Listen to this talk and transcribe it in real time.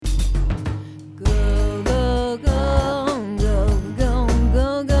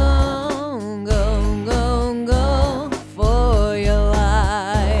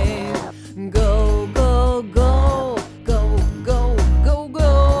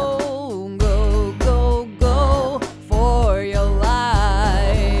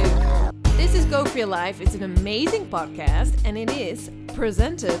Life is an amazing podcast, and it is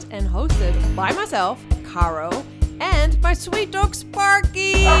presented and hosted by myself, Caro, and my sweet dog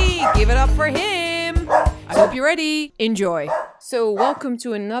Sparky. Give it up for him. I hope you're ready. Enjoy. So welcome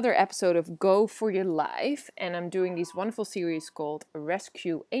to another episode of Go For Your Life, and I'm doing this wonderful series called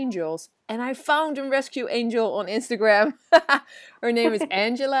Rescue Angels, and I found a rescue angel on Instagram. Her name is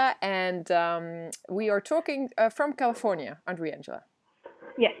Angela, and we are talking from California, aren't we, Angela?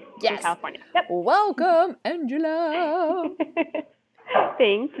 Yes. Yes. In California. Yep. Welcome, Angela.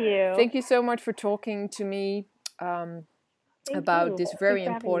 Thank you. Thank you so much for talking to me about this very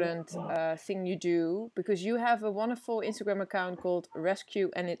important thing you do, because you have a wonderful Instagram account called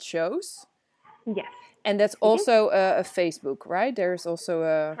Rescue and It Shows. Yes. And that's also a Facebook, right? There's also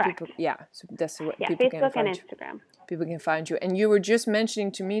a Correct. so that's what people Facebook can find and you. Instagram. People can find you. And you were just mentioning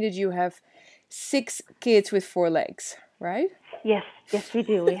to me that you have 6 kids with 4 legs, right? Yes, we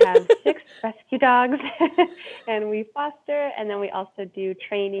do. We have 6 rescue dogs, and we foster, and then we also do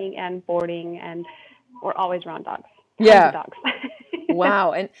training and boarding, and we're always around dogs. Tons of dogs.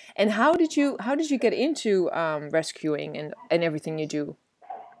 Wow. And how did you get into rescuing and everything you do?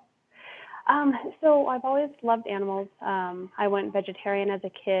 So I've always loved animals. I went vegetarian as a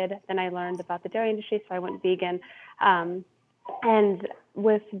kid. Then I learned about the dairy industry, so I went vegan. And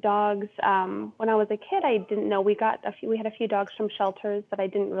with dogs, when I was a kid, I didn't know we had a few dogs from shelters, but I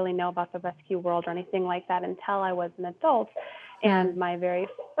didn't really know about the rescue world or anything like that until I was an adult. And my very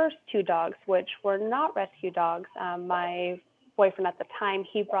first 2 dogs, which were not rescue dogs, my boyfriend at the time,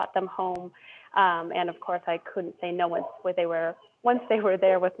 he brought them home. And of course, I couldn't say no once they were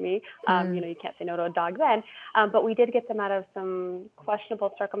there with me. You can't say no to a dog then. But we did get them out of some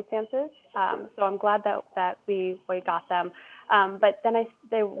questionable circumstances. So I'm glad that we got them. But then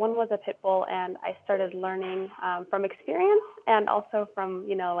one was a pit bull, and I started learning from experience and also from,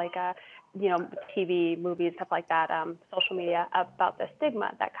 TV, movies, stuff like that, social media, about the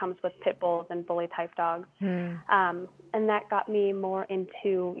stigma that comes with pit bulls and bully type dogs. And that got me more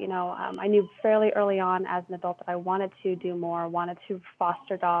into, I knew fairly early on as an adult that I wanted to do more, wanted to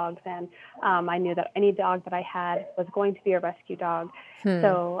foster dogs. And I knew that any dog that I had was going to be a rescue dog.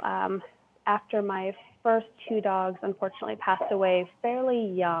 So after my first 2 dogs unfortunately passed away fairly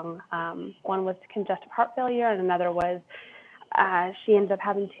young, one was congestive heart failure, and another was she ended up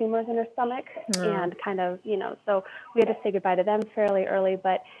having tumors in her stomach, and kind of, so we had to say goodbye to them fairly early.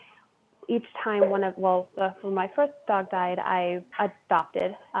 But each time when my first dog died, I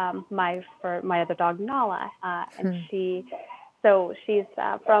adopted my other dog, Nala, and she's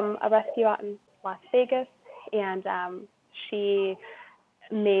from a rescue out in Las Vegas, and she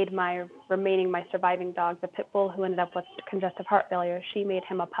made my surviving dog, the pit bull who ended up with congestive heart failure, she made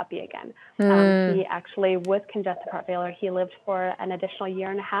him a puppy again. He actually, with congestive heart failure, he lived for an additional 1.5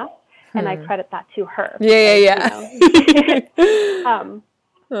 years, and I credit that to her.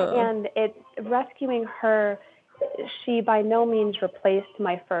 And it's rescuing her. She by no means replaced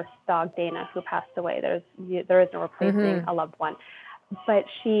my first dog, Dana, who passed away. There is no replacing a loved one, but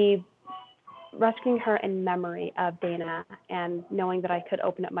rescuing her in memory of Dana, and knowing that I could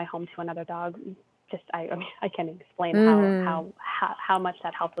open up my home to another dog, I can't explain how much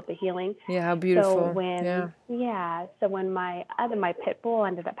that helped with the healing. Yeah, how beautiful. So when my pit bull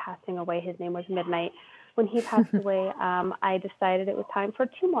ended up passing away, his name was Midnight. When he passed away, I decided it was time for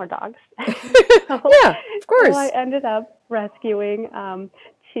 2 more dogs. Of course. So I ended up rescuing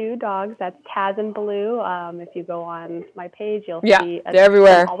 2 dogs. That's Taz and Baloo. If you go on my page, you'll see they're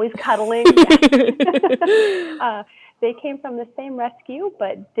everywhere. Always cuddling. They came from the same rescue,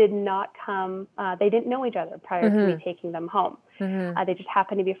 but did not come. They didn't know each other prior to me taking them home. They just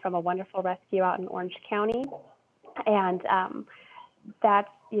happened to be from a wonderful rescue out in Orange County, and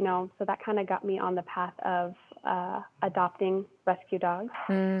so that kind of got me on the path of adopting rescue dogs.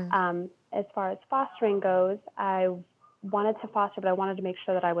 As far as fostering goes, I wanted to foster, but I wanted to make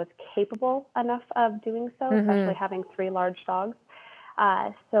sure that I was capable enough of doing so, especially having 3 large dogs.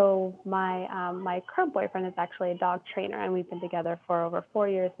 So my current boyfriend is actually a dog trainer, and we've been together for over 4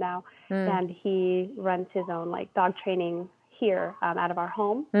 years now. And he runs his own dog training here out of our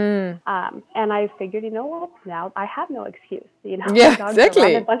home. And I figured, now I have no excuse. Dogs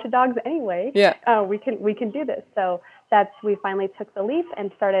exactly. a bunch of dogs anyway. We can do this. So we finally took the leap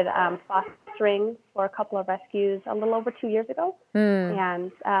and started fostering for a couple of rescues a little over 2 years ago.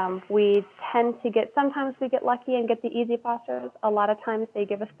 And we tend to sometimes we get lucky and get the easy fosters. A lot of times they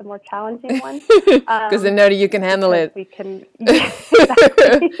give us the more challenging ones. Because they know that you can handle it. We can,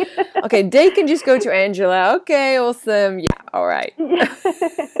 exactly. Okay, they can just go to Angela. Okay, awesome. Yeah, all right.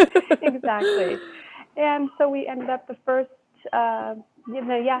 Exactly. And so we ended up the first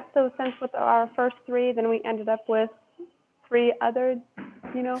Yeah. So since with our first three, then we ended up with three other,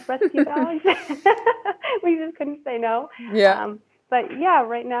 rescue dogs. We just couldn't say no. Yeah. But yeah,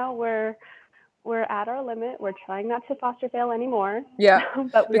 right now we're at our limit. We're trying not to foster fail anymore. Yeah,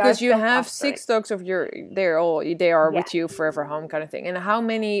 But we are because you still have fostering. 6 dogs of your, they are Yes. with you forever home kind of thing. And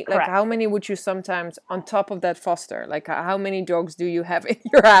Correct. how many would you sometimes on top of that foster? Like how many dogs do you have in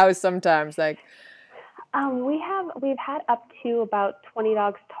your house sometimes? Like, We've had up to about 20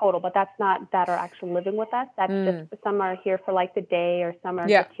 dogs total, but that's not that are actually living with us. That's just some are here for like the day, or some are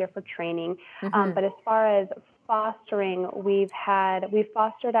Yeah. just here for training. But as far as fostering, we've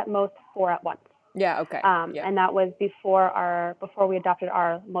fostered at most 4 at once. Yeah, okay. And that was before we adopted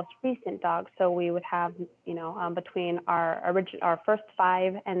our most recent dog. So we would have, between our first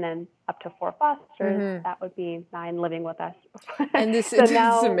 5 and then up to 4 fosters, that would be 9 living with us. And this So is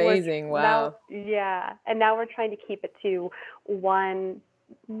now amazing. Wow. And now we're trying to keep it to 1,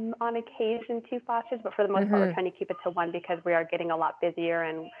 on occasion 2 fosters, but for the most part we're trying to keep it to 1 because we are getting a lot busier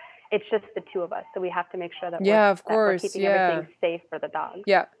and it's just the 2 of us. So we have to make sure that we're keeping everything safe for the dogs.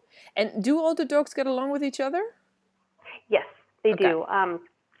 Yeah. And do all the dogs get along with each other? Yes, they do.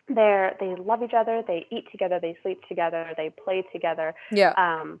 They love each other. They eat together. They sleep together. They play together. Yeah.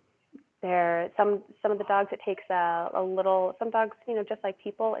 Some of the dogs, it takes a little. Some dogs, just like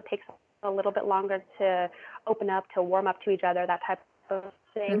people, it takes a little bit longer to open up, to warm up to each other, that type of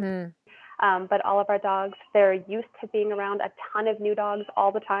thing. But all of our dogs, they're used to being around a ton of new dogs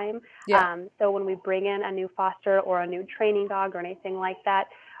all the time. Yeah. So when we bring in a new foster or a new training dog or anything like that,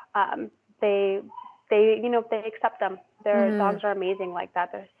 they accept them. Their dogs are amazing like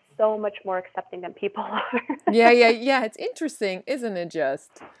that. They're so much more accepting than people are. Yeah. It's interesting, isn't it?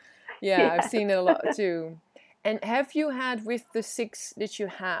 Just yeah, I've seen it a lot too. And have you had, with the 6 that you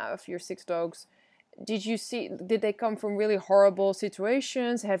have, your 6 dogs, did they come from really horrible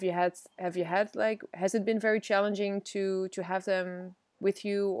situations? Have you had like, has it been very challenging to have them with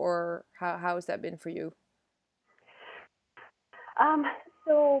you, or how has that been for you?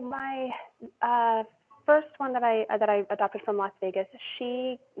 So my first one that I adopted from Las Vegas,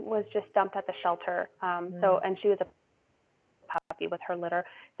 she was just dumped at the shelter. And she was a puppy with her litter.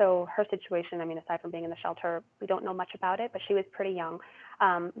 So her situation, aside from being in the shelter, we don't know much about it, but she was pretty young.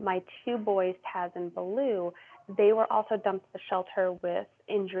 My 2 boys, Taz and Baloo, they were also dumped at the shelter with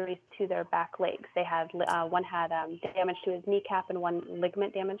injuries to their back legs. They had one had damage to his kneecap and one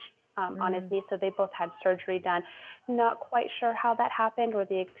ligament damage on his knee. So they both had surgery done. Not quite sure how that happened or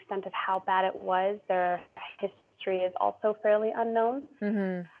the extent of how bad it was. Their history is also fairly unknown.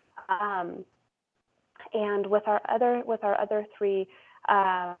 And with our other 3,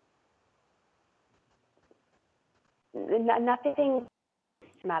 nothing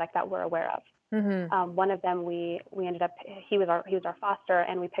traumatic that we're aware of. One of them, we ended up, he was our foster,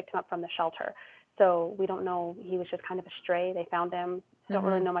 and we picked him up from the shelter. So we don't know, he was just kind of a stray. They found him. Don't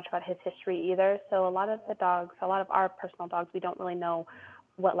really know much about his history either. So a lot of our personal dogs, we don't really know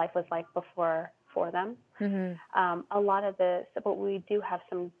what life was like before for them. But we do have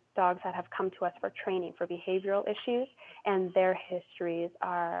some dogs that have come to us for training for behavioral issues, and their histories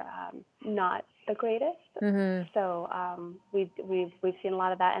are not the greatest. So we've seen a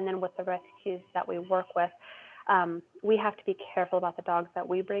lot of that. And then with the rescues that we work with, we have to be careful about the dogs that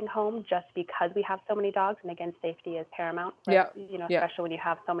we bring home, just because we have so many dogs. And again, safety is paramount. Especially when you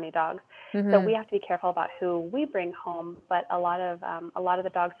have so many dogs. So we have to be careful about who we bring home. But a lot of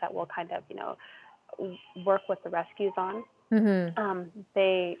the dogs that we'll kind of work with the rescues on,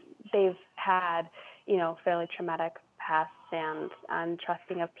 they've had fairly traumatic pasts and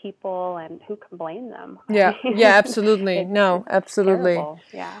untrusting of people, and who can blame them? Yeah, absolutely. No, absolutely. Terrible.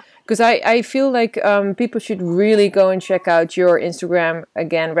 Yeah. Because I feel like people should really go and check out your Instagram,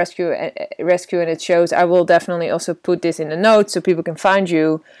 again, Rescue and It Shows. I will definitely also put this in the notes so people can find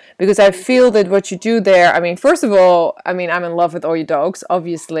you, because I feel that what you do there, first of all, I'm in love with all your dogs,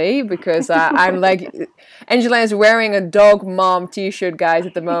 obviously, because I'm like, Angela is wearing a dog mom t-shirt, guys,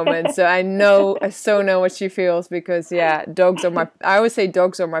 at the moment. So I know what she feels, because I always say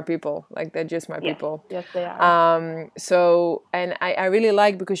dogs are my people. Like, they're just my people. Yes, they are. And I really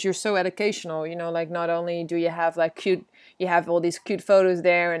like, because you're so educational, like, not only do you have you have all these cute photos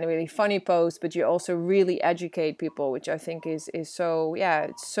there and really funny posts, but you also really educate people, which I think is so,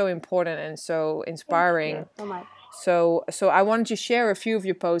 it's so important and so inspiring. Thank you so much. So I wanted to share a few of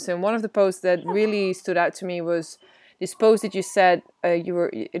your posts, and one of the posts that really stood out to me was this post that you said,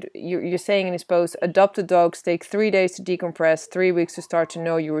 you're saying in this post: adopted dogs take 3 days to decompress, 3 weeks to start to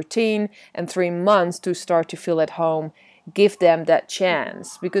know your routine, and 3 months to start to feel at home. Give them that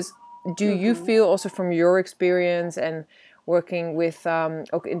chance. Because do you feel also from your experience and working with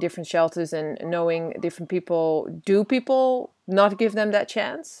in different shelters and knowing different people. Do people not give them that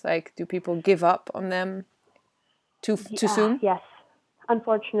chance? Like, do people give up on them too soon? Yes,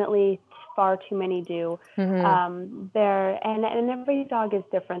 unfortunately, far too many do. And every dog is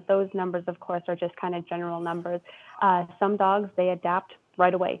different. Those numbers, of course, are just kind of general numbers. Some dogs, they adapt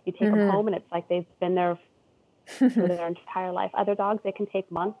right away. You take them home and it's like they've been there for their entire life. Other dogs, it can take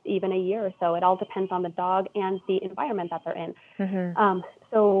months, even a year or so. It all depends on the dog and the environment that they're in.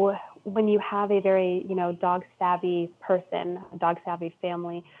 So when you have a very, dog savvy person, a dog savvy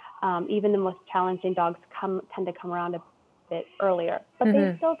family, even the most challenging dogs tend to come around a bit earlier, but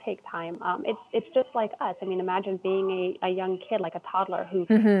they still take time. It's just like us. I mean, imagine being a young kid, like a toddler, who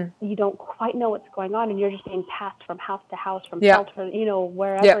you don't quite know what's going on, and you're just being passed from house to house, from shelter,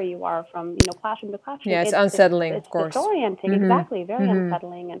 wherever you are, from classroom to classroom. Yeah, it's unsettling, it's of course. Disorienting, exactly, very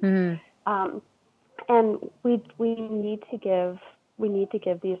unsettling, and we need to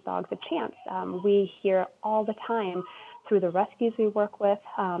give these dogs a chance. We hear all the time through the rescues we work with,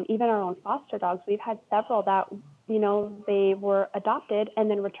 even our own foster dogs. We've had several that they were adopted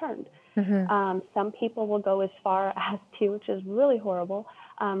and then returned. Some people will go as far as to, which is really horrible,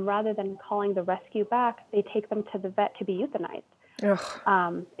 rather than calling the rescue back, they take them to the vet to be euthanized. I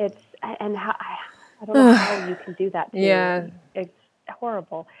don't know how you can do that. It's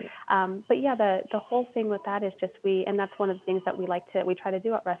horrible. But yeah, the whole thing with that is just and that's one of the things that we try to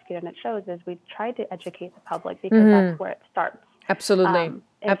do at Rescue and It Shows, is we try to educate the public, because that's where it starts. Absolutely.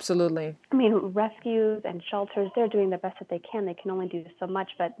 Absolutely. I mean, rescues and shelters, they're doing the best that they can. They can only do so much,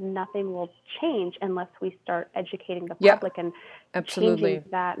 but nothing will change unless we start educating the public and changing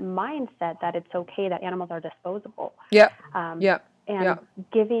that mindset that it's okay that animals are disposable.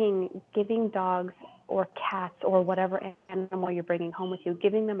 Giving dogs or cats or whatever animal you're bringing home with you,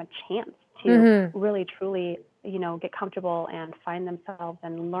 giving them a chance to really, truly, get comfortable and find themselves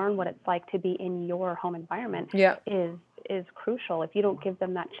and learn what it's like to be in your home environment is crucial. If you don't give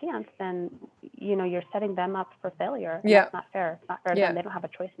them that chance, then you're setting them up for failure. That's not fair. It's not fair to them. They don't have a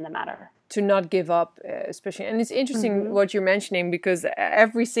choice in the matter. To not give up, especially. And it's interesting what you're mentioning, because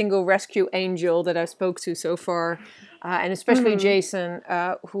every single rescue angel that I spoke to so far, and especially Jason,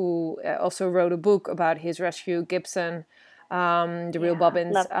 who also wrote a book about his rescue, Gibson, the real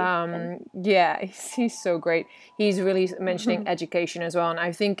Bobbins. He's so great. He's really mentioning education as well. And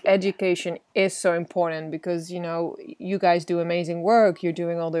I think education is so important, because, you guys do amazing work. You're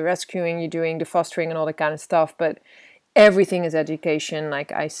doing all the rescuing, you're doing the fostering and all that kind of stuff. But everything is education.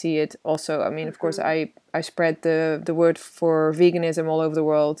 Like, I see it also. I mean, of course, I spread the word for veganism all over the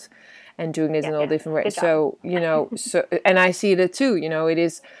world, and doing this in all different ways. So, and I see that too. It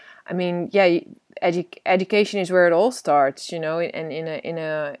is, I mean, education is where it all starts, and in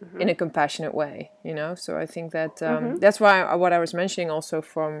a compassionate way, So I think that that's why what I was mentioning also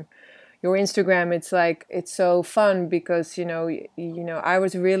from your Instagram, it's like, it's so fun, because I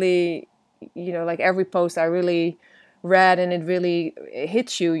was really, like, every post I really read, and it really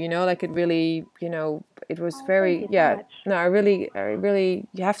hits you, like, it really, it was very, no, I really,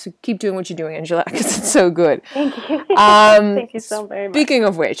 you have to keep doing what you're doing, Angela, because it's so good. Thank you. Thank you so very much. Speaking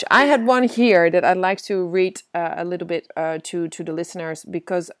of which, I had one here that I'd like to read a little bit to the listeners,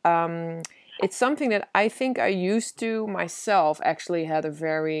 because it's something that I think I used to myself actually had a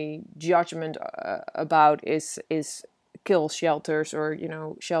very judgment about, is kill shelters, or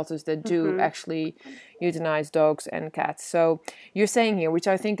shelters that do actually euthanize dogs and cats. So you're saying here, which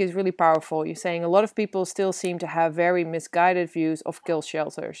I think is really powerful, you're saying a lot of people still seem to have very misguided views of kill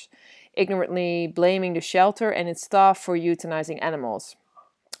shelters, ignorantly blaming the shelter and its staff for euthanizing animals.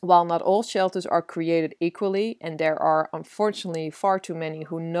 While not all shelters are created equally, and there are unfortunately far too many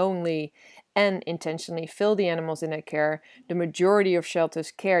who knowingly and intentionally fail the animals in their care, the majority of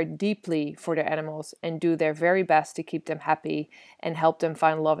shelters care deeply for their animals and do their very best to keep them happy and help them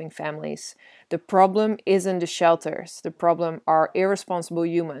find loving families. The problem isn't the shelters. The problem are irresponsible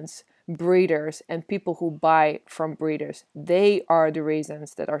humans, breeders, and people who buy from breeders. They are the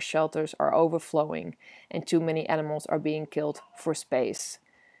reasons that our shelters are overflowing and too many animals are being killed for space.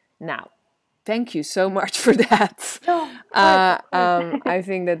 Now, thank you so much for that. I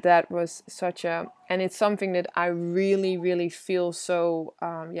think that was such and it's something that I really, really feel so,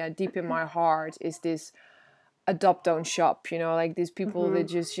 deep in my heart, is this adopt, don't shop, like these people that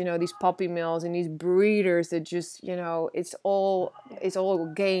just, these puppy mills and these breeders that just, it's all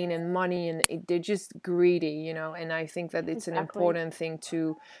gain and money, and they're just greedy, and I think that it's an important thing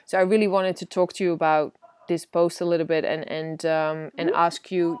to, so I really wanted to talk to you about this post a little bit and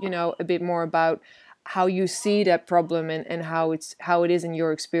ask you, a bit more about how you see that problem and how it is in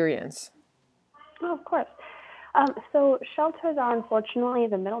your experience. Oh, of course. So shelters are unfortunately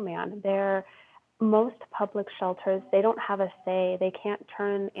the middleman. Most public shelters, they don't have a say. They can't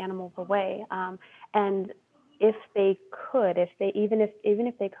turn animals away. And if they could, even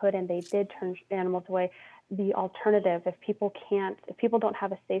if they could and they did turn animals away, the alternative, if people don't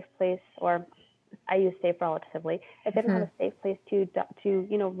have a safe place, or I use safe relatively, if they don't have a safe place to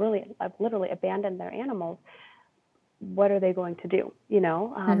really literally abandon their animals, what are they going to do?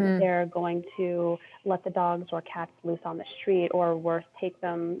 They're going to let the dogs or cats loose on the street, or worse, take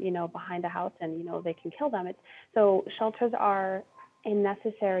them, behind a house and, they can kill them. So shelters are a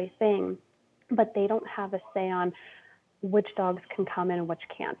necessary thing, but they don't have a say on which dogs can come in and which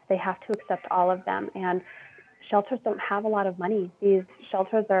can't. They have to accept all of them. And shelters don't have a lot of money. These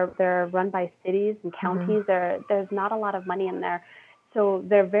shelters they're run by cities and counties. There's not a lot of money in there. So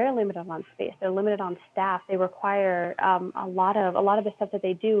they're very limited on space. They're limited on staff. They require a lot of the stuff that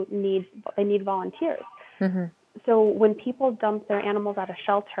they do need volunteers. So when people dump their animals at a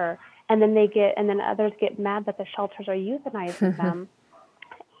shelter, and then others get mad that the shelters are euthanizing them,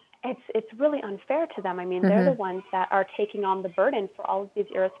 it's really unfair to them. I mean, they're the ones that are taking on the burden for all of these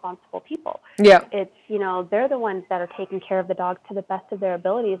irresponsible people. Yeah. It's, they're the ones that are taking care of the dogs to the best of their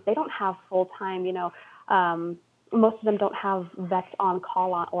abilities. They don't have full-time, most of them don't have vets on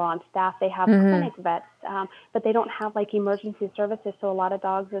call or on staff. They have clinic vets, but they don't have like emergency services. So a lot of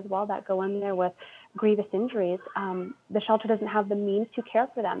dogs as well that go in there with grievous injuries, the shelter doesn't have the means to care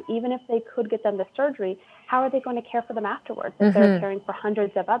for them. Even if they could get them the surgery, how are they going to care for them afterwards if they're caring for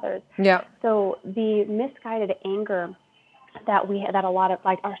hundreds of others? Yeah. So the misguided anger that a lot of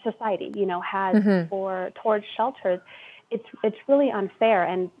like our society, has towards shelters, it's really unfair.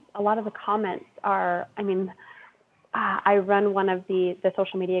 And a lot of the comments are, I run one of the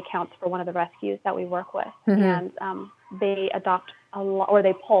social media accounts for one of the rescues that we work with, and they adopt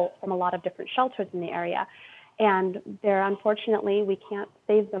they pull from a lot of different shelters in the area, and unfortunately we can't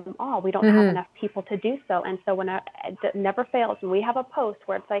save them all. We don't have enough people to do so, and so it never fails when we have a post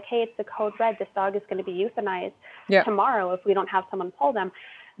where it's like, hey, it's the code red, this dog is going to be euthanized tomorrow if we don't have someone pull them.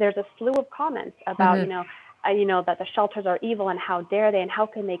 There's a slew of comments about that the shelters are evil and how dare they and how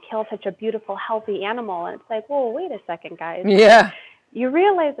can they kill such a beautiful, healthy animal? And it's like, whoa, wait a second, guys. Yeah. You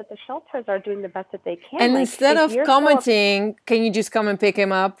realize that the shelters are doing the best that they can. And instead of commenting, can you just come and pick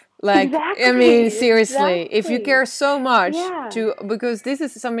him up? Like, exactly, seriously, if you care so much because this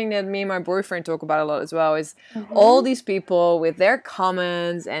is something that me and my boyfriend talk about a lot as well, is all these people with their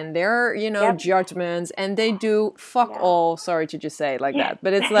comments and their, judgments, and they do fuck all, sorry to just say it like that,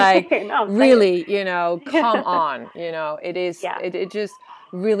 but it's like, really, come on, it is, it just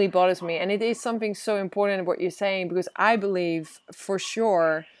really bothers me. And it is something so important what you're saying, because I believe for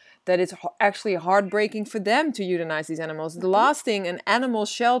sure that it's actually heartbreaking for them to euthanize these animals. The last thing an animal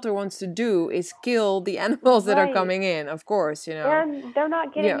shelter wants to do is kill the animals that are coming in, of course, They're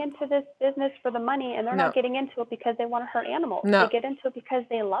not getting into this business for the money, and they're not getting into it because they want to hurt animals. They get into it because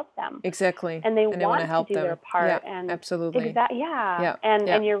they love them. Exactly. And they want to help do them. their part. Yeah, and absolutely.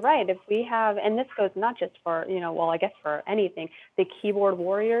 And you're right. If we have, and this goes not just for, I guess for anything, the keyboard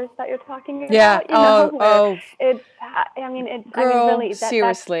warriors that you're talking about. Yeah. It's, Girl, really,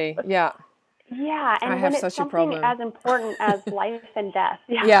 seriously. Yeah. Yeah, and I have such a problem. When it's something as important as life and death.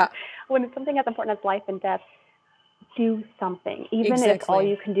 When it's something as important as life and death, do something. Even if all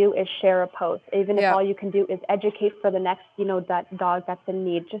you can do is share a post. Even if all you can do is educate for the next, that dog that's in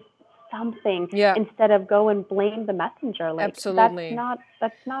need. Just something instead of go and blame the messenger. Like, absolutely.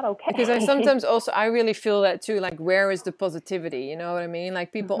 That's not okay. Because I sometimes also, I really feel that too, like, where is the positivity? You know what I mean?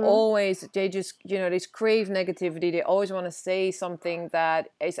 Like, people always, they just, they crave negativity. They always want to say something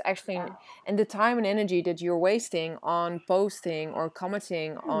that is actually, and the time and energy that you're wasting on posting or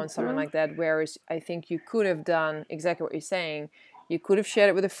commenting on something like that, whereas I think you could have done exactly what you're saying. You could have shared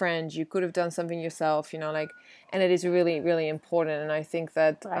it with a friend. You could have done something yourself, and it is really, really important. And I think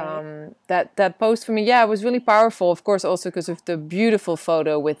that that post for me, it was really powerful. Of course, also because of the beautiful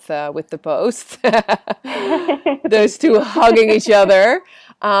photo with the post, those two hugging each other,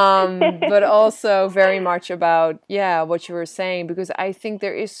 but also very much about what you were saying, because I think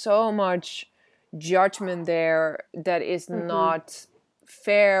there is so much judgment there that is not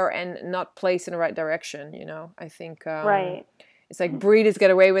fair and not placed in the right direction. I think it's like breeders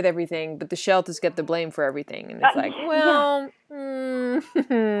get away with everything, but the shelters get the blame for everything. And it's like, not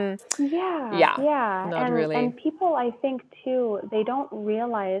really. And people, I think, too, they don't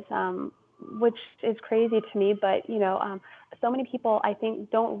realize, which is crazy to me, but, so many people, I think,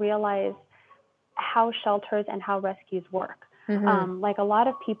 don't realize how shelters and how rescues work. Like a lot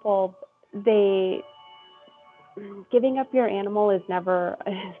of people, giving up your animal is never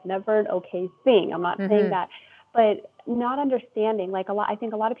an okay thing. I'm not saying that. but not understanding, like I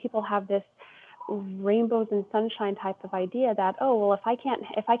think a lot of people have this rainbows and sunshine type of idea that, oh, well, if I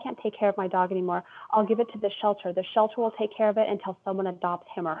can't take care of my dog anymore, I'll give it to the shelter. The shelter will take care of it until someone adopts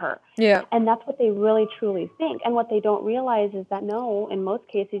him or her. Yeah. And that's what they really truly think. And what they don't realize is that no, in most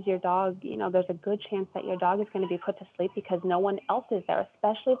cases, your dog, there's a good chance that your dog is going to be put to sleep because no one else is there,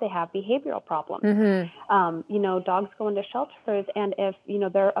 especially if they have behavioral problems. Dogs go into shelters, and if,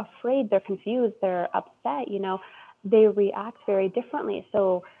 they're afraid, they're confused, they're upset, they react very differently.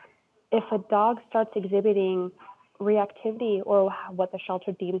 So if a dog starts exhibiting reactivity or what the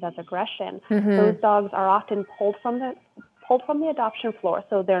shelter deems as aggression, those dogs are often pulled from the adoption floor,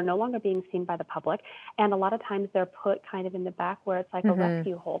 so they're no longer being seen by the public. And a lot of times they're put kind of in the back where it's like a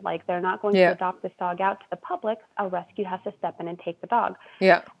rescue hold. Like they're not going to adopt this dog out to the public. A rescue has to step in and take the dog.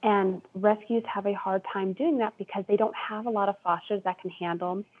 Yeah. And rescues have a hard time doing that because they don't have a lot of fosters that can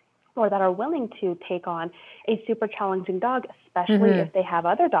handle or that are willing to take on a super challenging dog, especially if they have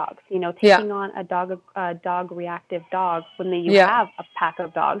other dogs. Taking on a dog reactive dog when you have a pack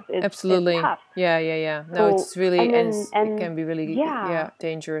of dogs is tough. Yeah. No, it's really, and it can be really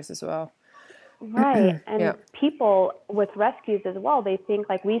dangerous as well. Right. And people with rescues as well, they think,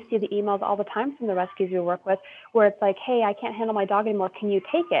 like, we see the emails all the time from the rescues we work with where it's like, hey, I can't handle my dog anymore. Can you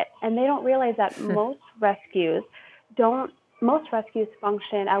take it? And they don't realize that most rescues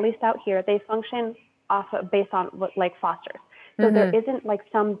function, at least out here, they function based on like fosters. So there isn't like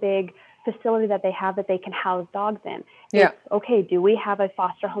some big facility that they have that they can house dogs in. It's, okay, do we have a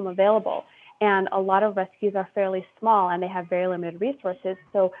foster home available? And a lot of rescues are fairly small and they have very limited resources.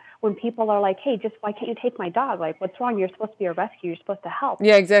 So when people are like, hey, why can't you take my dog? Like, what's wrong? You're supposed to be a rescue. You're supposed to help.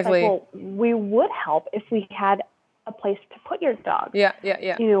 Yeah, exactly. Like, well, we would help if we had a place to put your dog. Yeah.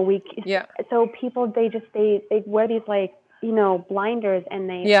 So people, they wear these like, blinders, and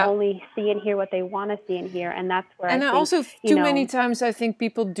they only see and hear what they want to see and hear, and that's where and I think, also many times I think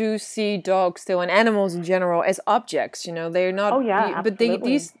people do see dogs still and animals in general as objects. They're not. Oh yeah, but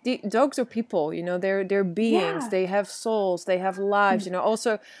these dogs are people. They're beings. They have souls. They have lives.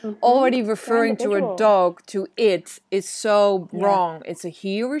 Also, already referring to a dog to it is so wrong. It's a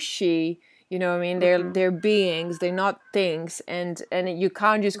he or she. They're beings, they're not things, and you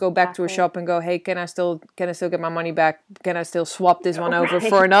can't just go back to a shop and go, hey, can I still get my money back? Can I still swap this one over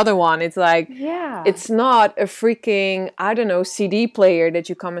for another one? It's like, it's not a freaking, I don't know, CD player that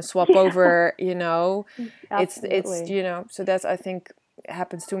you come and swap over. It's so that's, I think,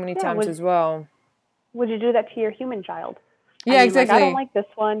 happens too many times as well. Would you do that to your human child? Yeah, exactly. Like, I don't like this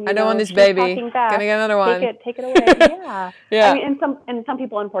one. I don't want this baby. Can I get another one? Take it away. Yeah. I mean, and some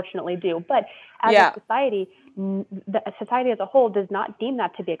people unfortunately do, but as a society, the society as a whole does not deem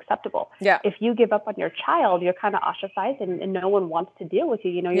that to be acceptable. Yeah. If you give up on your child, you're kind of ostracized, and no one wants to deal with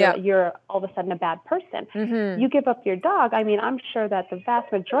you. You're all of a sudden a bad person. You give up your dog. I mean, I'm sure that the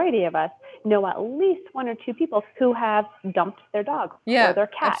vast majority of us know at least one or two people who have dumped their dog or their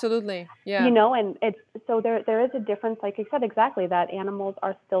cat. Absolutely. Yeah. And it's so there is a difference, like I said, exactly, that animals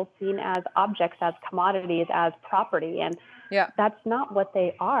are still seen as objects, as commodities, as property, and that's not what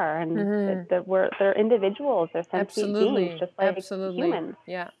they are. And they're individuals, they're sentient beings, just like humans.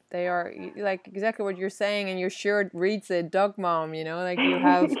 Yeah, they are, like exactly what you're saying, and your shirt reads it, dog mom. Like you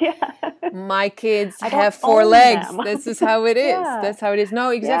have. My kids have 4 legs. This is how it is. That's how it is. No,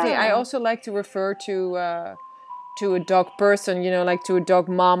 exactly. I also like to refer to a dog person, like to a dog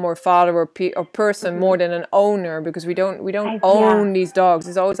mom or father or person more than an owner, because we don't own these dogs.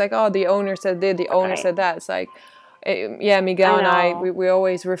 It's always like, oh, the owner said this, the owner said that. It's like, Miguel and I, we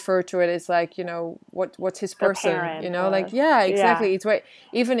always refer to it as like, what's his person, like, exactly. It's right.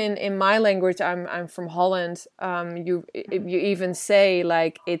 Even in my language, I'm from Holland. You even say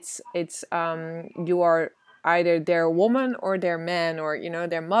like it's you are either their woman or their man, or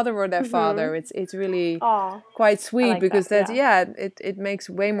their mother or their father. It's really quite sweet, because that's it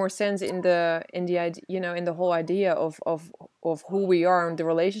makes way more sense in the in the whole idea of who we are and the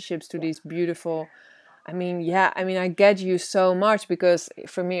relationships to these beautiful. I mean, I get you so much, because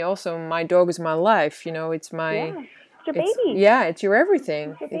for me also, my dog is my life. It's my, it's your baby. It's your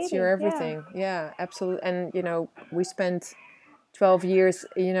everything. It's your everything. Yeah, absolutely. And we spent 12 years,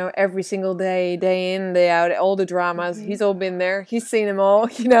 every single day in, day out, all the dramas. He's all been there. He's seen them all,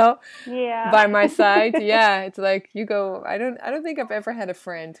 by my side. It's like you go. I don't think I've ever had a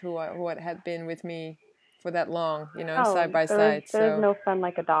friend who had been with me for that long, side by side. There's no friend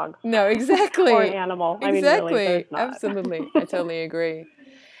like a dog. No, exactly. Or an animal. Exactly. I mean, really, there's not. Absolutely. I totally agree.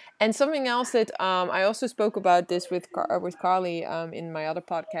 And something else that I also spoke about this with Carly in my other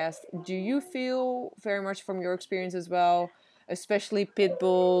podcast. Do you feel very much from your experience as well especially pit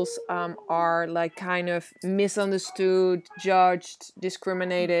bulls, are like kind of misunderstood, judged,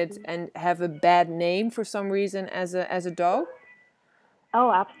 discriminated, and have a bad name for some reason as a dog. Oh,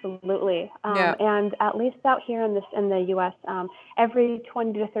 absolutely. Yeah. And at least out here in the U.S., every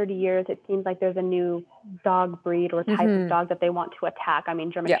 20 to 30 years, it seems like there's a new dog breed or type of dog that they want to attack. I mean,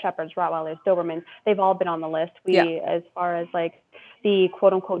 German Shepherds, Rottweilers, Dobermans, they've all been on the list. As far as like the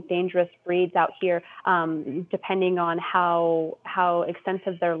quote unquote dangerous breeds out here, depending on how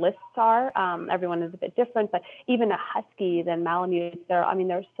extensive their lists are, everyone is a bit different. But even a Huskies and Malamutes,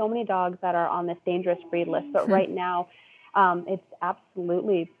 there's so many dogs that are on this dangerous breed list. But right now, it's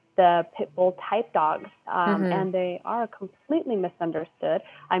absolutely the pit bull type dogs, and they are completely misunderstood.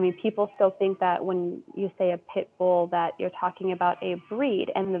 I mean, people still think that when you say a pit bull that you're talking about a breed,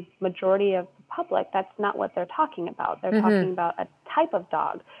 and the majority of the public, that's not what they're talking about. They're talking about a type of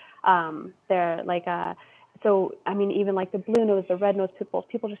dog. They're like so, I mean, even like the blue nose, the red nose pit bulls,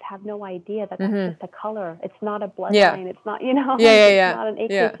 people just have no idea that that's just a color. It's not a bloodline. It's not, it's not an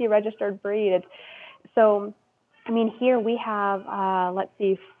AKC registered breed. So, I mean, here we have,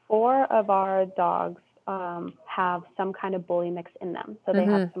 4 of our dogs have some kind of bully mix in them. So they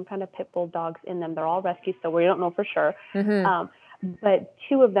have some kind of pit bull dogs in them. They're all rescues, so we don't know for sure. But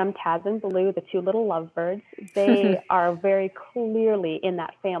 2 of them, Taz and Blue, the 2 little lovebirds, they are very clearly in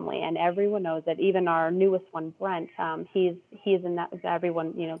that family, and everyone knows that. Even our newest one, Brent, he's in that.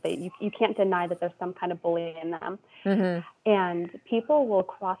 Everyone, you can't deny that there's some kind of bully in them. And people will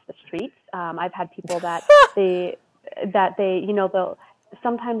cross the streets. I've had people that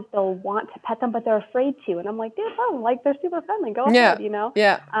sometimes they'll want to pet them, but they're afraid to. And I'm like, dude, like they're super friendly. Go ahead,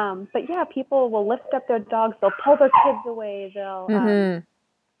 But yeah, people will lift up their dogs. They'll pull their kids away. They'll,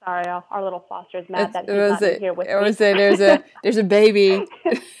 sorry, our little foster's mad that he's not in here with me. I would say there's a baby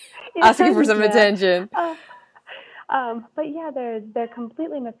asking for some attention. But yeah, they're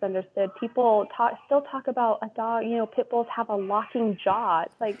completely misunderstood. People still talk about a dog. Pit bulls have a locking jaw.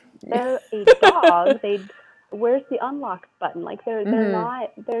 It's like they're a dog. Where's the unlock button? Like they're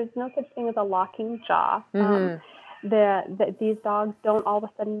not. There's no such thing as a locking jaw. These dogs don't all of a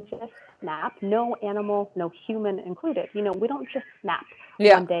sudden just snap. No animal, no human included. We don't just snap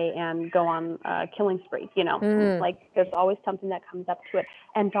one day and go on a killing spree. Like there's always something that comes up to it.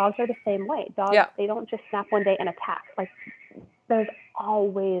 And dogs are the same way. Dogs, they don't just snap one day and attack. Like there's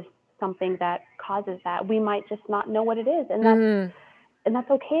always something that causes that. We might just not know what it is, and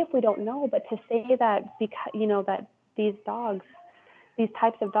that's okay if we don't know. But to say that because that these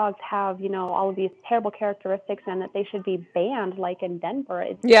types of dogs have all of these terrible characteristics and that they should be banned, like in Denver,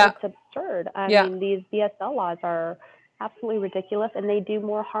 it's absurd. I mean, these BSL laws are absolutely ridiculous, and they do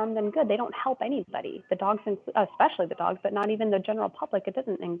more harm than good. They don't help anybody, the dogs, especially the dogs, but not even the general public. It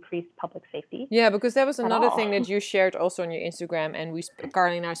doesn't increase public safety. Yeah, because that was another thing that you shared also on your Instagram, and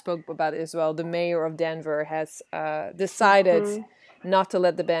Carly and I spoke about it as well. The mayor of Denver has decided not to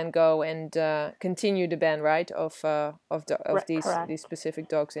let the ban go and continue the ban, right, of these specific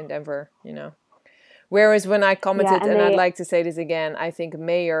dogs in Denver. Whereas when I commented, and I'd like to say this again, I think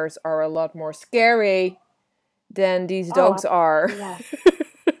mayors are a lot more scary than these dogs are. Yes.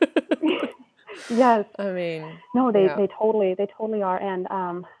 Yes. I mean, no, they totally are. And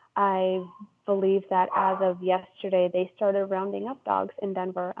I believe that as of yesterday, they started rounding up dogs in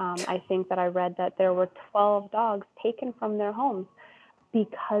Denver. I think that I read that there were 12 dogs taken from their homes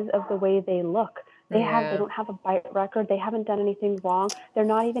because of the way they look. They don't have a bite record. They haven't done anything wrong. It's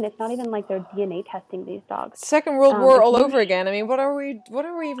not even like they're DNA testing these dogs. Second World War all over again. I mean, what are we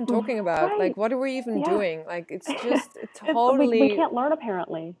even talking about? Right. Like, what are we even doing? Like, it's just totally. We can't learn,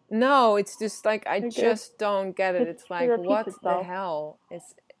 apparently. No, it's just like I just don't get it. It's like, what the hell?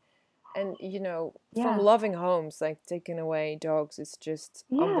 And from loving homes, like taking away dogs, it's just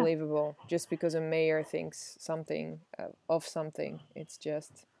unbelievable. Just because a mayor thinks something of something, it's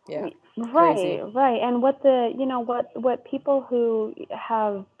just. Yeah. Right. And what people who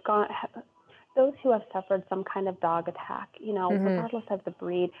have those who have suffered some kind of dog attack, regardless of the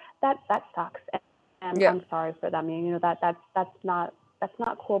breed, that sucks. And I'm sorry for them. That's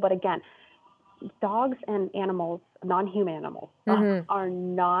not cool. But again, dogs and animals, non-human animals, are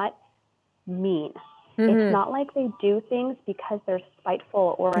not mean. It's not like they do things because they're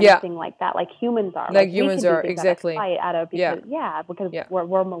spiteful or anything like that. Like humans are. Like humans are, exactly. Because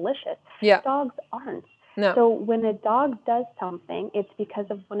we're malicious. Yeah. Dogs aren't. No. So when a dog does something, it's because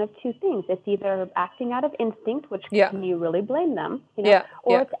of one of 2 things. It's either acting out of instinct, which can you really blame them?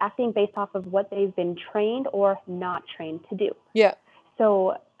 Or it's acting based off of what they've been trained or not trained to do. Yeah.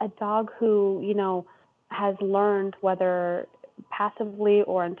 So a dog who, has learned, whether passively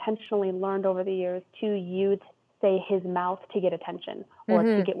or intentionally learned over the years to use say, his mouth to get attention or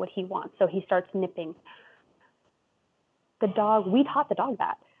to get what he wants. So he starts nipping. The dog, we taught the dog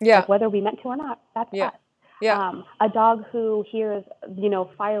that. Yeah. Like, whether we meant to or not, that's us. Yeah. A dog who hears,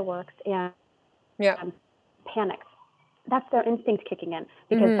 fireworks and panics, that's their instinct kicking in,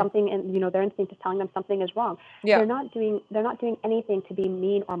 because something in, their instinct is telling them something is wrong. Yeah. They're not doing anything to be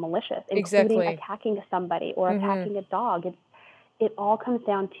mean or malicious, including attacking somebody or attacking a dog. It all comes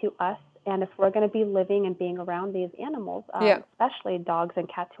down to us. And if we're going to be living and being around these animals, especially dogs and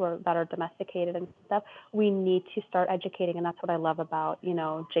cats that are domesticated and stuff, we need to start educating. And that's what I love about,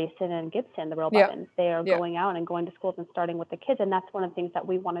 Jason and Gibson, the real Buttons. They are going out and going to schools and starting with the kids. And that's one of the things that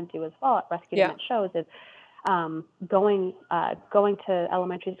we want to do as well at Rescued Unit Shows is going to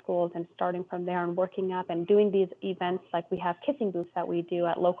elementary schools and starting from there and working up and doing these events. Like, we have kissing booths that we do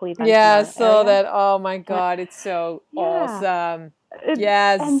at local events. Yeah, I saw that. Oh my God, it's so awesome.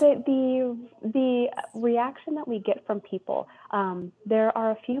 Yes. And the reaction that we get from people, there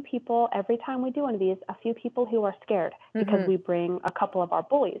are a few people, every time we do one of these, a few people who are scared because we bring a couple of our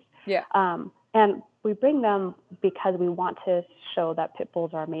bullies. Yeah. And we bring them because we want to show that pit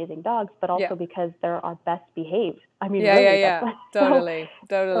bulls are amazing dogs, but also because they're our best behaved. I mean, totally.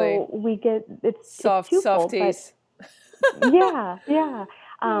 So we get, it's softies. But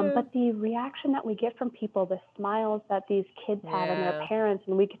the reaction that we get from people, the smiles that these kids have and their parents,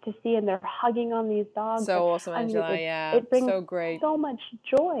 and we get to see, and they're hugging on these dogs. So awesome, Angela. It brings so great. So much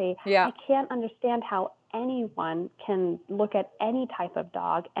joy. Yeah. I can't understand how anyone can look at any type of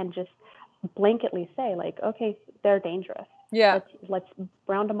dog and just blanketly say, like, okay, they're dangerous. Yeah. Let's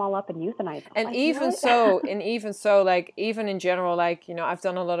round them all up and euthanize them. And like, even so, like, even in general, like, I've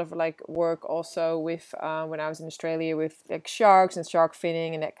done a lot of like work also with when I was in Australia with like sharks and shark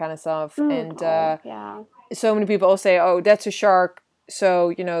finning and that kind of stuff. So many people all say, oh, that's a shark,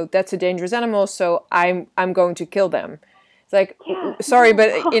 so that's a dangerous animal, so I'm going to kill them. It's like, sorry, but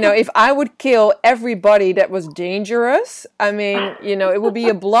if I would kill everybody that was dangerous, I mean, it would be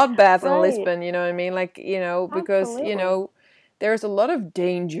a bloodbath in Lisbon. You know what I mean? Like, because there's a lot of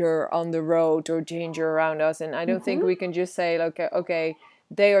danger on the road or danger around us, and I don't think we can just say, okay,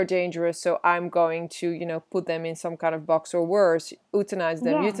 they are dangerous, so I'm going to put them in some kind of box, or worse, euthanize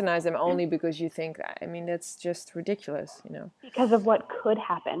them only because you think, I mean, that's just ridiculous, because of what could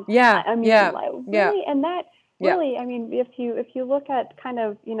happen. Yeah, I mean, really, and that. Really, I mean, if you look at kind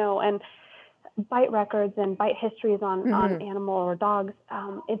of, and bite records and bite histories on animal or dogs,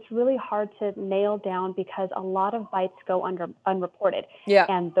 it's really hard to nail down because a lot of bites go unreported. Yeah.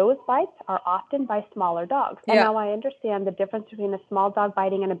 And those bites are often by smaller dogs. And now I understand the difference between a small dog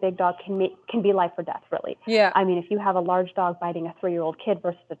biting and a big dog can be life or death, really. Yeah. I mean, if you have a large dog biting a 3-year-old kid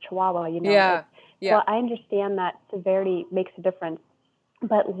versus a Chihuahua, well, I understand that severity makes a difference.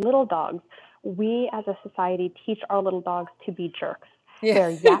 But little dogs, we as a society teach our little dogs to be jerks. Yeah.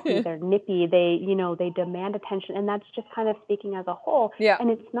 They're yappy, they're nippy, they demand attention, and that's just kind of speaking as a whole. Yeah.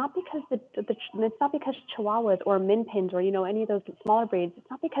 And it's not because it's not because Chihuahuas or Min Pins or any of those smaller breeds. It's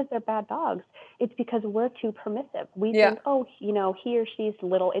not because they're bad dogs. It's because we're too permissive. We think, he or she's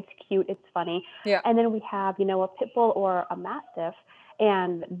little, it's cute, it's funny. Yeah. And then we have a pit bull or a mastiff,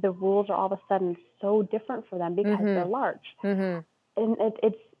 and the rules are all of a sudden so different for them because they're large. And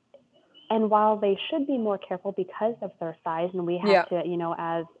and while they should be more careful because of their size, and we have to,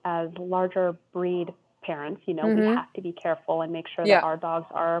 as larger breed parents, we have to be careful and make sure that our dogs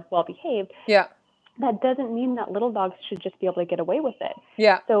are well behaved. Yeah. That doesn't mean that little dogs should just be able to get away with it.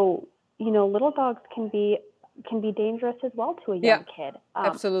 Yeah. So, little dogs can be dangerous as well to a young kid.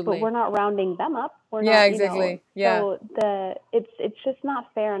 Absolutely. But we're not rounding them up. We're not, exactly. So it's just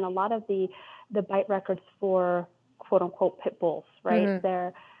not fair. And a lot of the bite records for quote unquote pit bulls, right?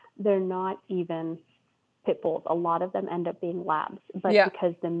 They're not even pit bulls. A lot of them end up being labs, but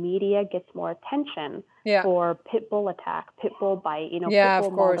because the media gets more attention for pit bull attack, pit bull bite, pit bull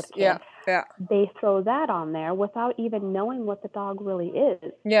of course. Kid, they throw that on there without even knowing what the dog really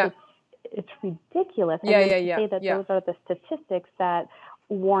is. Yeah. It's ridiculous. And to say that those are the statistics that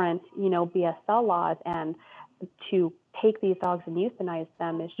warrant, BSL laws, and to take these dogs and euthanize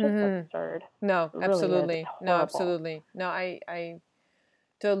them is just absurd. No, really absolutely. No, absolutely. No, I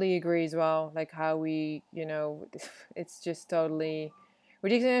totally agree as well. Like how we, it's just totally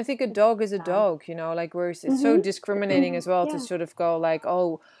ridiculous. And I think a dog is a dog, like it's so discriminating as well to sort of go like,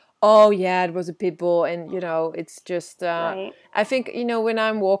 oh yeah, it was a pit bull. And, it's just, I think, when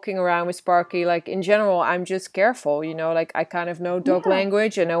I'm walking around with Sparky, like in general, I'm just careful, like I kind of know dog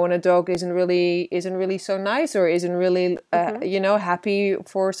language. I know when a dog isn't really so nice or isn't really, happy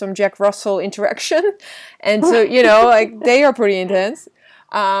for some Jack Russell interaction. And so, like they are pretty intense.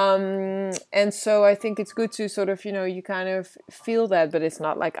 And so I think it's good to sort of, you kind of feel that, but it's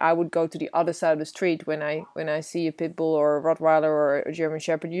not like I would go to the other side of the street when I see a pit bull or a Rottweiler or a German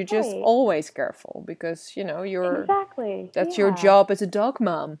Shepherd. You're just Right. always careful because, Exactly. that's your job as a dog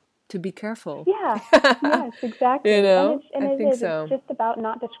mom, to be careful. Yeah. Yes, exactly. I think It's so. just about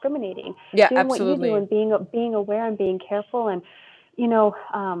not discriminating. Yeah, Doing absolutely. what you do and being aware and being careful and,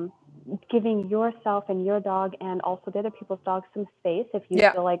 giving yourself and your dog and also the other people's dogs some space if you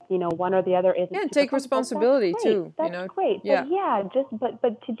feel like, one or the other isn't super take responsibility too. That's great. Yeah.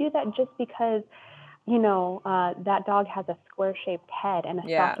 But to do that just because that dog has a square-shaped head and a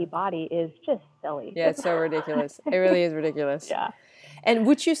stocky body is just silly. Yeah, it's so ridiculous. It really is ridiculous. Yeah. And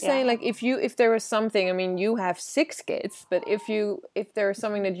would you say, like, if there was something, I mean, you have 6 kids, but if there's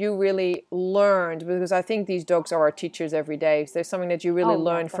something that you really learned, because I think these dogs are our teachers every day, if there's something that you really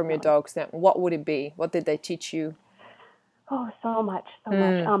learned from your dogs, then what would it be? What did they teach you? Oh, so much.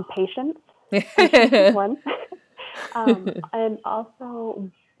 Patience. Patience is one. And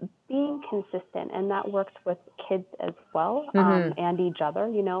also being consistent, and that works with kids as well, and each other,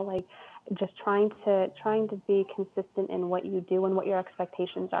 like just trying to be consistent in what you do and what your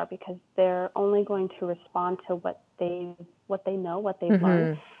expectations are, because they're only going to respond to what they know, what they've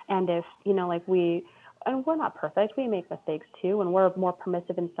learned. And if, and we're not perfect, we make mistakes too, and we're more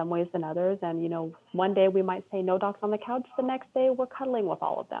permissive in some ways than others. And, one day we might say no dogs on the couch, the next day we're cuddling with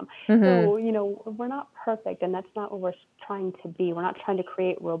all of them. So, we're not perfect, and that's not what we're trying to be. We're not trying to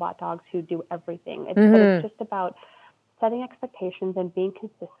create robot dogs who do everything. But it's just about setting expectations and being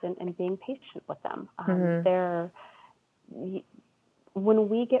consistent and being patient with them. When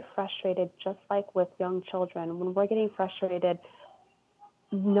we get frustrated, just like with young children, when we're getting frustrated,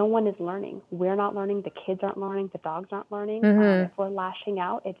 no one is learning. We're not learning. The kids aren't learning. The dogs aren't learning. If we're lashing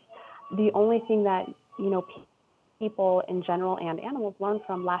out, it's the only thing that, people in general and animals learn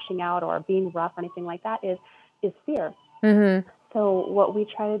from lashing out or being rough or anything like that is fear. So what we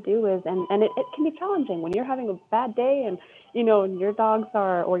try to do is, and it can be challenging when you're having a bad day and, and your dogs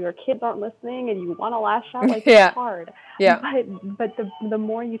or your kids aren't listening and you want to lash out, like it's hard. But the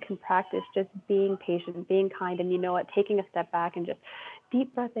more you can practice just being patient, being kind, and taking a step back and just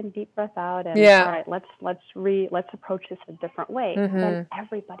deep breath in, deep breath out, and all right, let's approach this a different way. Then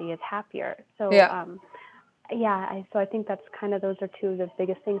everybody is happier. So so I think that's kind of, those are two of the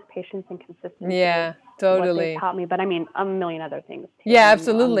biggest things: patience and consistency. Yeah, totally. What they taught me, but I mean a million other things too. Yeah,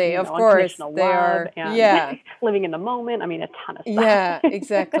 absolutely. Of course, they are. And living in the moment. I mean, a ton of stuff. Yeah,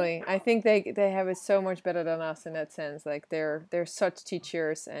 exactly. I think they have it so much better than us in that sense. Like they're such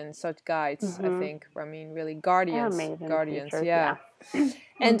teachers and such guides. I think. I mean, really guardians. Amazing guardians. Teachers, yeah.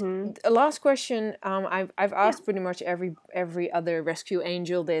 And a last question. I've asked pretty much every other rescue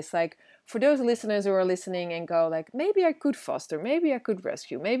angel this. Like, for those listeners who are listening and go like, maybe I could foster, maybe I could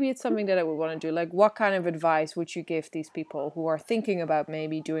rescue, maybe it's something that I would want to do. Like, what kind of advice would you give these people who are thinking about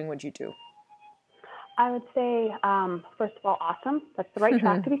maybe doing what you do? I would say, first of all, awesome. That's the right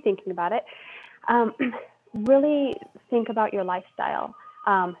track to be thinking about it. Really think about your lifestyle.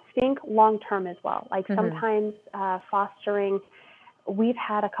 Think long-term as well. Like sometimes fostering, we've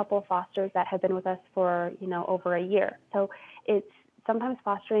had a couple of fosters that have been with us for, over a year. So sometimes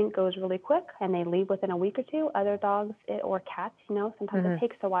fostering goes really quick and they leave within a week or two. Other dogs or cats, sometimes it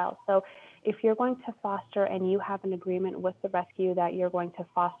takes a while. So if you're going to foster and you have an agreement with the rescue that you're going to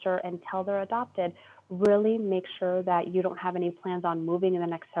foster until they're adopted, really make sure that you don't have any plans on moving in the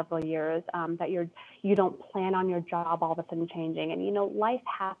next several years, that you don't plan on your job all of a sudden changing. And, life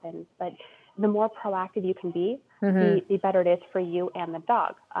happens, but the more proactive you can be, the better it is for you and the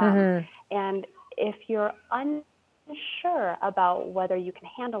dog. And if you're unsure about whether you can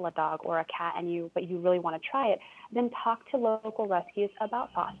handle a dog or a cat but you really want to try it, then talk to local rescues about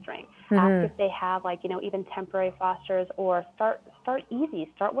fostering. Ask if they have even temporary fosters, or start easy.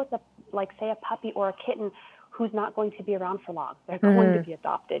 Start with say a puppy or a kitten who's not going to be around for long. They're going to be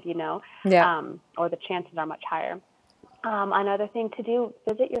adopted, or the chances are much higher. Another thing to do,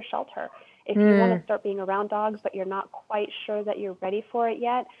 visit your shelter. If you want to start being around dogs, but you're not quite sure that you're ready for it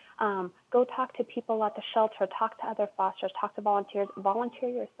yet, go talk to people at the shelter, talk to other fosters, talk to volunteers, volunteer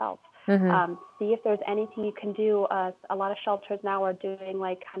yourself. See if there's anything you can do. A lot of shelters now are doing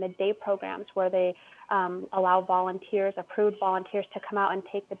kind of day programs where they allow approved volunteers to come out and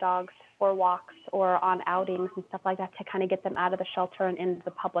take the dogs for walks or on outings and stuff like that to kind of get them out of the shelter and into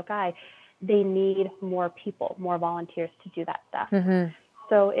the public eye. They need more people, more volunteers to do that stuff.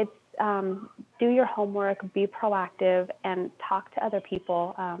 So it's do your homework, be proactive, and talk to other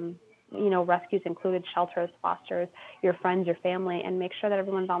people, rescues included, shelters, fosters, your friends, your family, and make sure that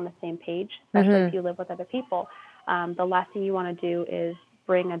everyone's on the same page, especially if you live with other people. The last thing you want to do is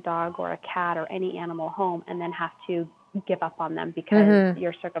bring a dog or a cat or any animal home and then have to give up on them because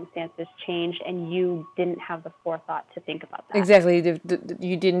your circumstances changed and you didn't have the forethought to think about that. Exactly.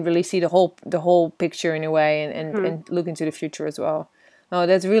 You didn't really see the whole picture in a way, and look into the future as well. Oh,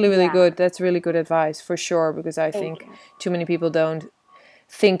 that's really, really good. That's really good advice for sure, because I think too many people don't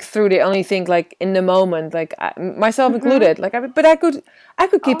think through. They only think like in the moment, like myself included. Like, but I could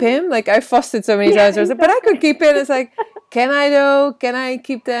keep him. Like I fostered so many times, exactly. but I could keep it. It's like, can I though? Can I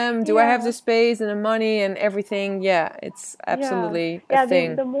keep them? Do I have the space and the money and everything? Yeah, it's absolutely a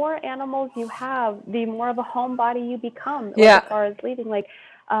thing. The more animals you have, the more of a homebody you become. As far as leaving, like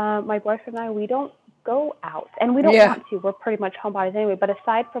my boyfriend and I, we don't go out, and we don't want to. We're pretty much homebodies anyway. But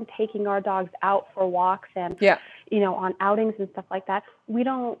aside from taking our dogs out for walks and on outings and stuff like that, we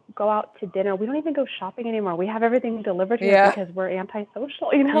don't go out to dinner. We don't even go shopping anymore. We have everything delivered here because we're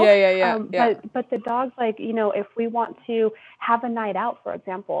antisocial, But the dogs, like, if we want to have a night out, for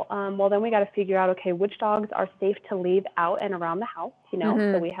example, well, then we got to figure out, okay, which dogs are safe to leave out and around the house,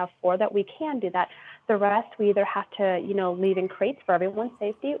 So we have 4 that we can do that. The rest, we either have to, leave in crates for everyone's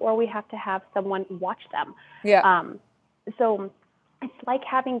safety, or we have to have someone watch them. So it's like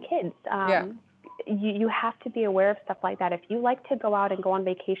having kids. You have to be aware of stuff like that. If you like to go out and go on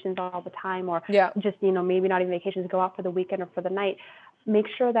vacations all the time, or just, maybe not even vacations, go out for the weekend or for the night, make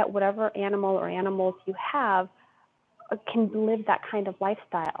sure that whatever animal or animals you have can live that kind of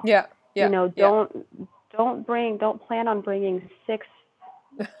lifestyle. Don't plan on bringing 6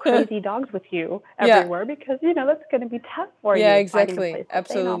 crazy dogs with you everywhere because that's going to be tough for you. Exactly.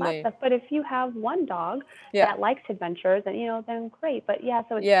 Absolutely. But if you have one dog that likes adventures, and then great. But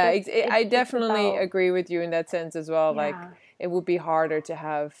so I definitely agree with you in that sense as well. Like it would be harder to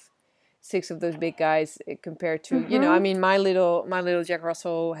have 6 of those big guys compared to my little Jack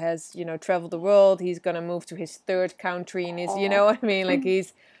Russell has traveled the world. He's gonna move to his 3rd country, and he's like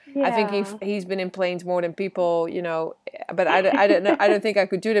he's. I think he's been in planes more than people, but I don't know. I don't think I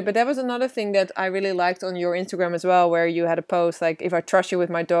could do that. But that was another thing that I really liked on your Instagram as well, where you had a post like, if I trust you with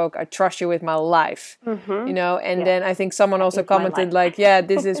my dog, I trust you with my life, and then I think someone also commented like,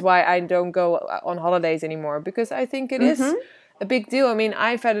 this is why I don't go on holidays anymore, because I think it is a big deal. I mean,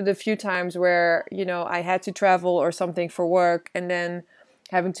 I've had it a few times where, I had to travel or something for work, and then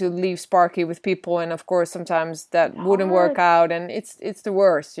having to leave Sparky with people, and of course sometimes that wouldn't work out, and it's the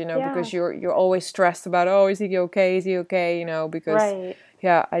worst, because you're always stressed about, is he okay, because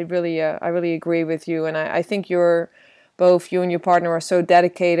I really agree with you, and I think both you and your partner are so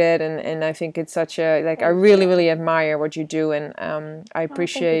dedicated, and I think it's such a, like, I really, really admire what you do, and I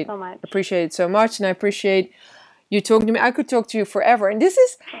appreciate it so much, and I appreciate you talking to me. I could talk to you forever. And this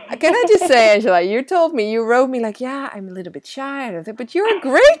is, can I just say, Angela, you wrote me like, I'm a little bit shy, but you're a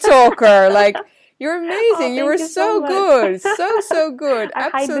great talker. Like, you're amazing. You were so good. So good.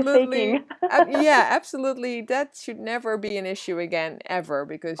 Absolutely. Absolutely. That should never be an issue again, ever,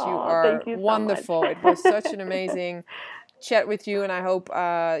 because you are wonderful. It was such an amazing chat with you, and I hope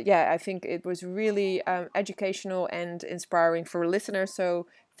I think it was really educational and inspiring for listeners. So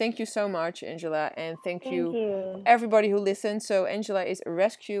thank you so much, Angela, and thank you everybody who listened. So Angela is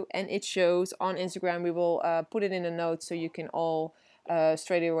Rescue, and it shows on Instagram. We will put it in the notes so you can all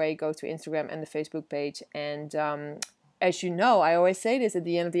straight away go to Instagram and the Facebook page. And as you know, I always say this at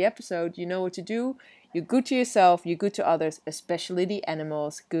the end of the episode, you know what to do. You're good to yourself, you're good to others, especially the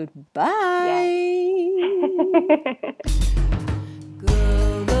animals. Goodbye. Yes.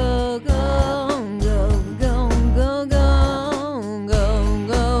 Go, go, go.